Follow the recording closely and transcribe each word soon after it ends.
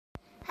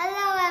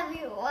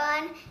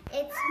everyone,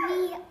 it's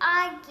me,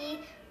 Auggie.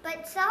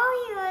 But sorry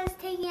it was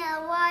taking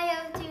a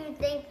while to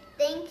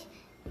think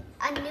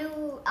a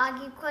new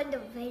Auggie Kwon Do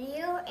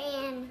video,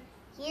 and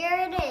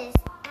here it is,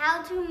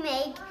 how to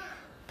make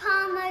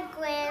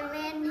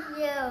pomegranate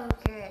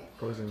yogurt.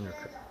 Frozen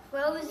yogurt.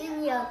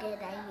 Frozen yogurt,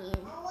 I mean.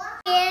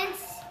 And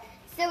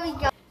so we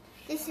go.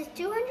 This is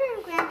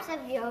 200 grams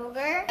of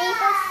yogurt,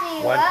 maple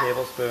syrup. 1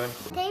 tablespoon.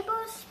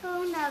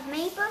 Tablespoon of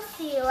maple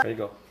syrup. There you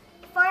go.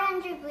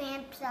 400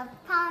 grams of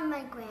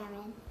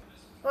pomegranate.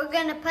 We're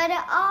gonna put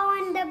it all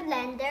in the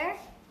blender.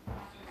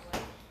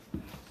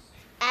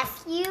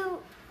 Ask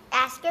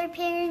your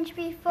parents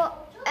before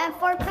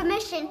for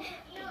permission,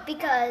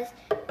 because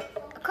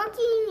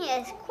cooking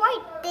is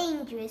quite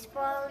dangerous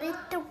for a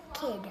little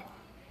kid.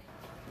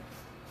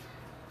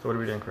 So what are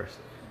we doing first?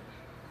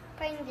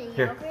 Putting the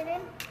Here. yogurt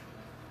in.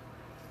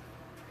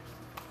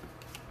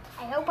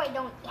 I hope I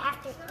don't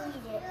have to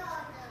eat it.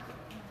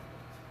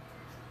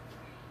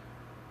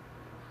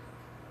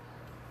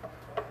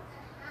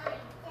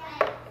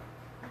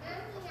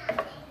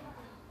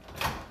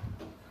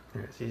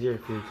 Here, it's easier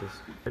if you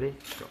just ready?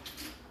 Go.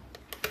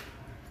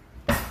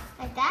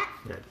 Like that?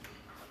 Good.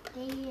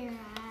 There.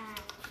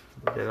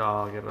 Get it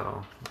all, get it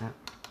all. Yeah.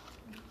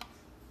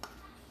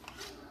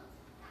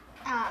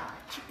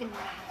 Chicken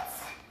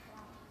nuggets.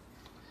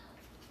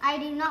 I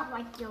do not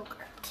like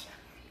yogurt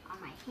on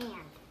my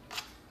hand.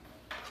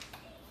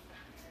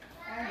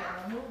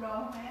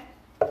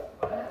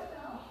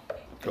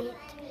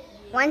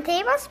 1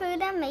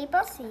 tablespoon of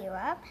maple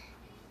syrup.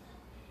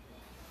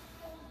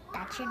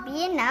 That should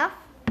be enough.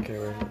 Okay,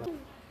 where's it?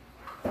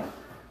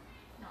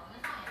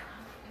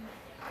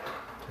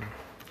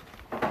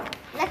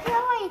 Look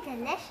how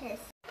delicious.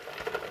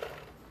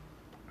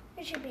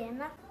 It should be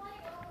enough.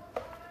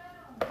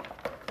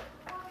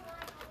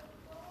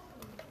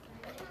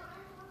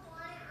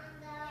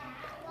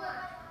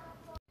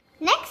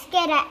 Next,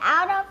 get it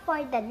out of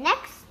for the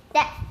next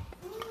step.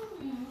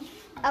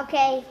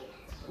 Okay,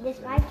 this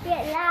might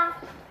get loud.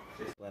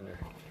 Blender.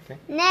 Okay.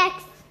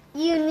 Next,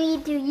 you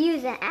need to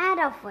use an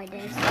adder for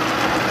this.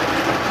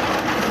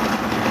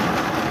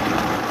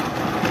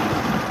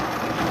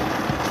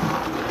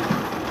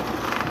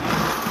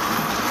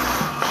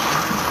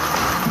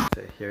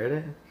 So here it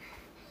is.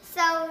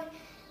 So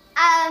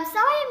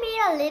I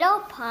made a little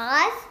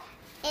pause,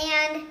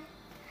 and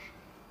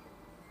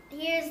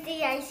here's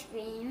the ice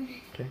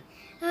cream. Okay.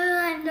 Oh,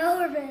 I'm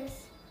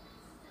nervous.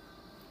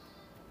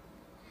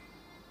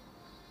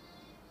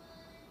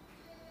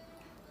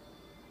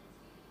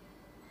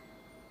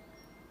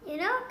 You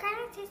know, it kind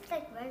of tastes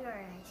like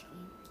regular ice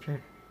cream.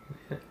 Sure.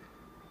 Yeah.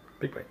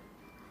 Big bite.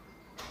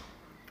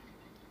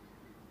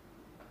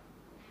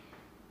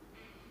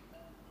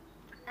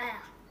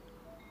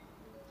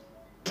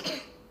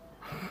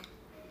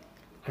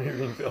 You're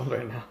being filmed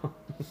right now.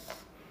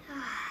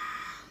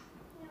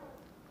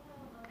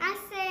 I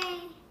say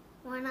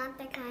we're not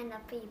the kind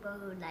of people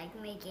who like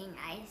making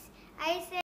ice. I say